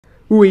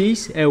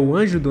Whis é o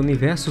anjo do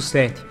Universo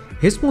 7,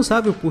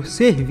 responsável por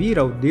servir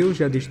ao deus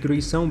da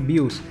destruição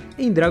Deus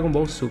em Dragon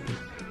Ball Super.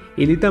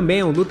 Ele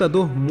também é um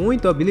lutador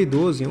muito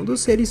habilidoso e um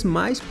dos seres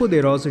mais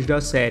poderosos da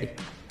série.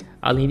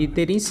 Além de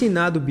ter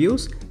ensinado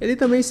Deus, ele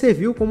também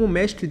serviu como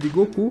mestre de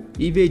Goku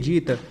e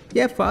Vegeta, e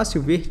é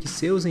fácil ver que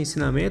seus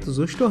ensinamentos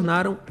os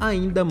tornaram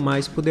ainda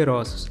mais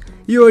poderosos.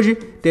 E hoje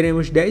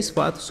teremos 10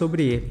 fatos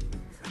sobre ele.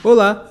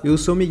 Olá, eu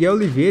sou Miguel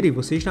Oliveira e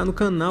você está no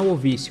canal O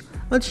Vício.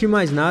 Antes de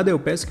mais nada, eu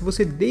peço que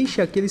você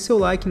deixe aquele seu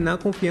like na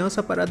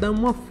confiança para dar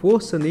uma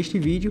força neste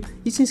vídeo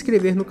e se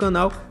inscrever no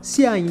canal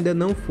se ainda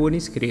não for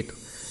inscrito.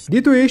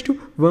 Dito isto,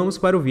 vamos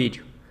para o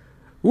vídeo.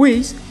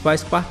 Whis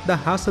faz parte da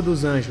raça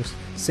dos anjos,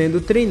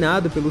 sendo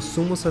treinado pelo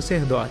sumo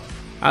sacerdote,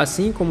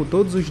 assim como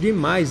todos os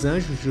demais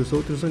anjos dos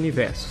outros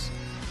universos.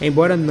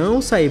 Embora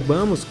não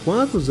saibamos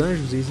quantos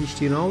anjos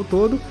existiram ao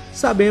todo,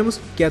 sabemos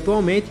que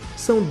atualmente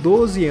são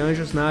 12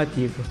 anjos na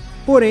ativa.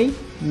 Porém,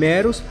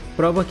 Meros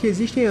prova que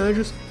existem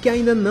anjos que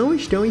ainda não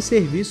estão em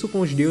serviço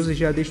com os deuses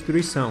da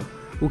destruição,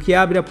 o que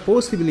abre a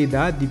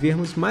possibilidade de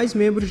vermos mais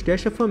membros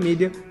desta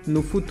família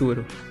no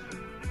futuro.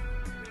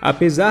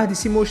 Apesar de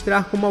se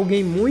mostrar como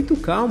alguém muito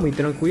calmo e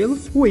tranquilo,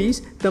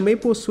 Whis também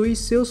possui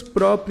seus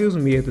próprios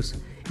medos,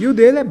 e o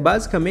dele é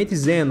basicamente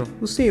Zeno,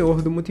 o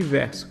senhor do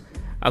multiverso.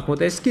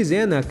 Acontece que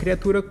Zeno é uma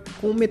criatura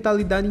com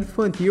mentalidade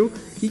infantil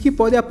e que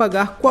pode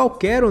apagar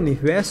qualquer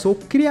universo ou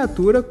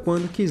criatura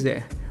quando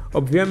quiser.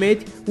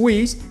 Obviamente,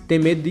 Whis tem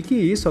medo de que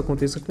isso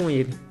aconteça com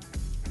ele.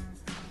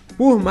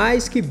 Por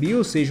mais que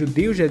Deus seja o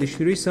deus da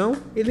destruição,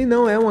 ele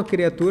não é uma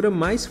criatura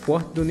mais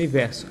forte do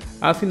universo.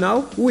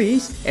 Afinal,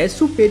 Whis é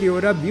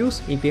superior a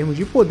Deus em termos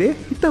de poder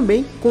e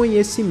também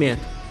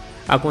conhecimento.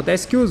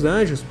 Acontece que os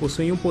anjos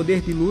possuem um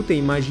poder de luta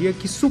e magia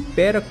que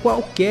supera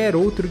qualquer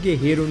outro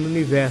guerreiro no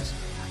universo,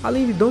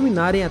 além de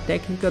dominarem a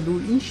técnica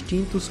do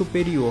instinto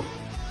superior.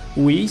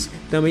 Whis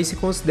também se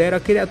considera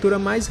a criatura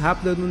mais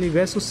rápida do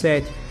Universo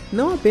 7,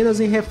 não apenas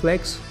em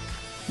reflexo,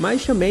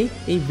 mas também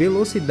em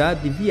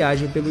velocidade de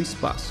viagem pelo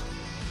espaço.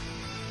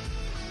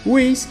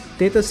 Whis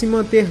tenta se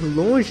manter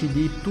longe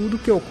de tudo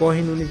que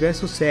ocorre no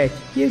Universo 7,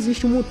 e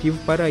existe um motivo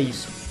para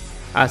isso.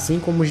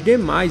 Assim como os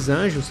demais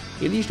anjos,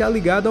 ele está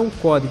ligado a um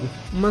código,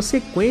 uma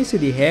sequência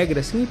de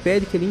regras que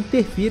impede que ele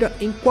interfira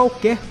em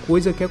qualquer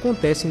coisa que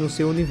acontece no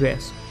seu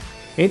universo.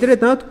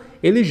 Entretanto,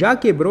 ele já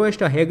quebrou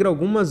esta regra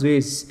algumas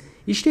vezes,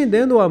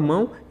 estendendo a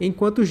mão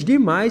enquanto os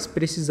demais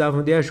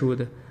precisavam de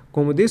ajuda.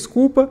 Como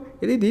desculpa,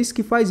 ele diz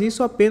que faz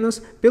isso apenas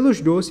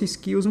pelos doces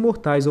que os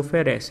mortais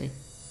oferecem.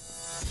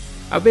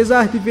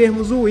 Apesar de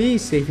vermos o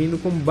Whis servindo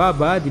como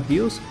babá de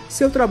Deus,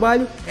 seu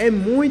trabalho é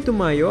muito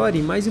maior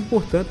e mais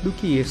importante do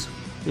que isso.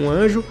 Um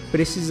anjo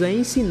precisa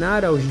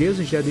ensinar aos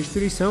deuses da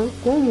destruição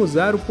como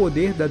usar o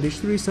poder da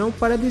destruição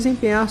para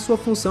desempenhar sua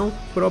função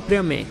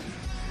propriamente.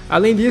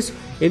 Além disso,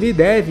 ele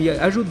deve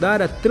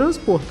ajudar a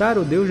transportar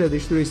o deus da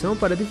destruição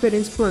para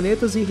diferentes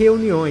planetas e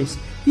reuniões,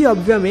 e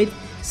obviamente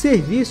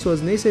servir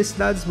suas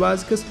necessidades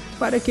básicas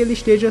para que ele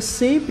esteja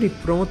sempre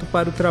pronto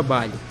para o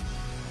trabalho.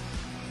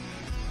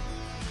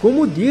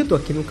 Como dito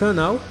aqui no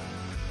canal,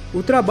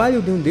 o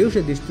trabalho de um deus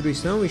da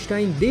destruição está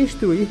em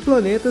destruir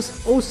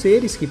planetas ou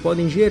seres que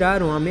podem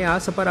gerar uma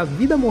ameaça para a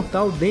vida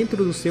mortal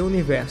dentro do seu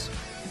universo.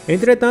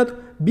 Entretanto,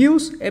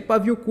 Deus é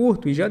pavio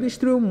curto e já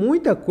destruiu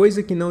muita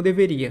coisa que não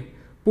deveria.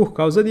 Por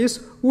causa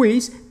disso,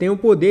 Whis tem o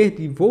poder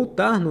de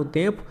voltar no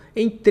tempo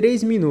em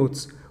 3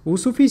 minutos, o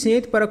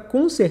suficiente para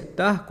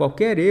consertar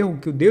qualquer erro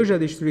que o deus da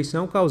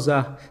destruição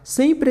causar,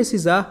 sem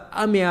precisar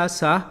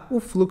ameaçar o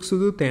fluxo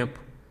do tempo.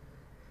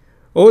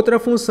 Outra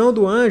função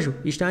do anjo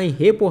está em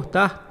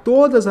reportar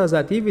todas as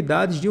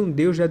atividades de um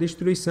deus da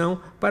destruição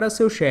para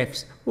seus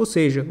chefes, ou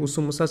seja, o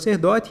sumo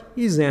sacerdote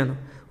e Zeno,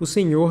 o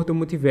senhor do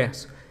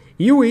multiverso.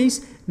 E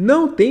Whis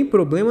não tem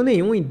problema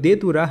nenhum em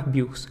dedurar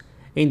Deus.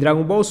 Em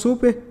Dragon Ball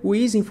Super,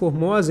 Whis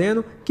informou a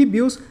Zeno que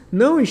Deus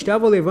não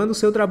estava levando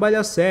seu trabalho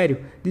a sério,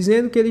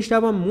 dizendo que ele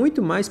estava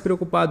muito mais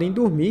preocupado em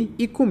dormir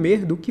e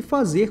comer do que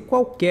fazer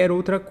qualquer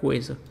outra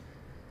coisa.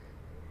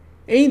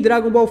 Em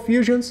Dragon Ball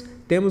Fusions,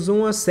 temos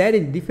uma série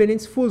de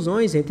diferentes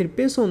fusões entre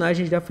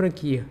personagens da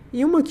franquia,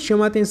 e uma que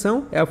chama a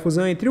atenção é a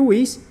fusão entre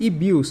Whis e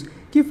Deus,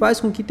 que faz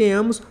com que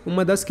tenhamos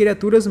uma das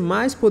criaturas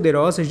mais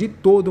poderosas de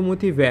todo o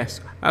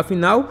multiverso.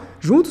 Afinal,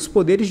 junta os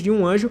poderes de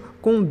um anjo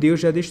com um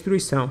deus da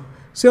destruição.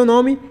 Seu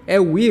nome é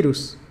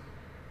Whis.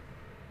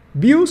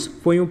 Deus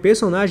foi um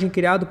personagem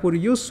criado por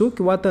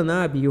Yusuke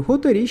Watanabe e o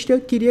roteirista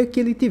queria que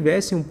ele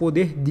tivesse um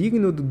poder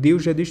digno do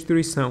deus da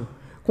destruição.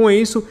 Com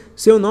isso,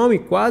 seu nome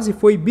quase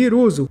foi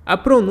Biruso, a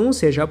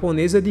pronúncia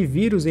japonesa de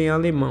vírus em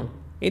alemão.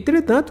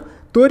 Entretanto,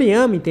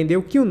 Toriyama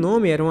entendeu que o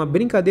nome era uma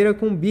brincadeira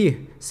com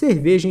beer,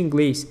 cerveja em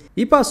inglês,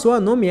 e passou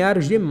a nomear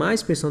os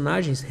demais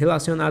personagens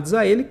relacionados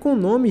a ele com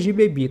nomes de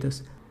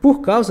bebidas.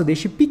 Por causa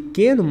deste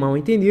pequeno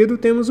mal-entendido,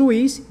 temos o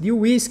Whis de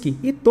whisky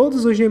e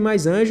todos os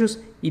demais anjos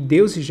e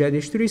deuses da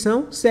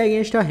destruição seguem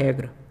esta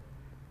regra.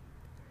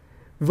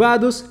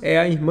 Fatos é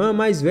a irmã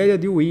mais velha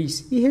de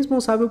Whis e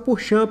responsável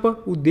por Champa,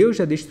 o deus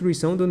da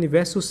destruição do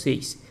Universo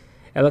 6.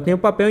 Ela tem um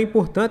papel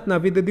importante na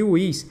vida de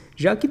Whis,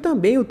 já que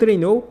também o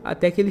treinou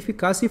até que ele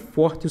ficasse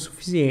forte o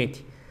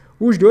suficiente.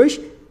 Os dois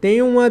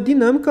têm uma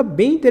dinâmica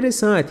bem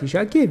interessante,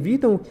 já que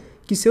evitam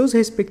que seus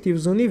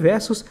respectivos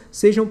universos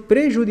sejam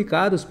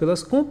prejudicados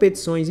pelas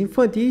competições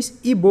infantis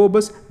e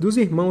bobas dos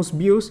irmãos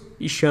Bills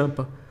e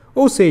Champa.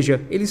 Ou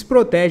seja, eles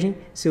protegem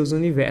seus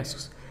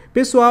universos.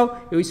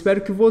 Pessoal, eu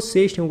espero que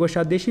vocês tenham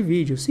gostado deste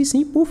vídeo. Se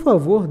sim, por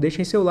favor,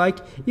 deixem seu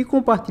like e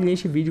compartilhem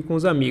este vídeo com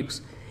os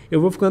amigos.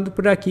 Eu vou ficando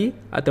por aqui,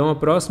 até uma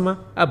próxima,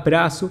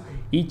 abraço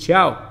e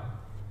tchau!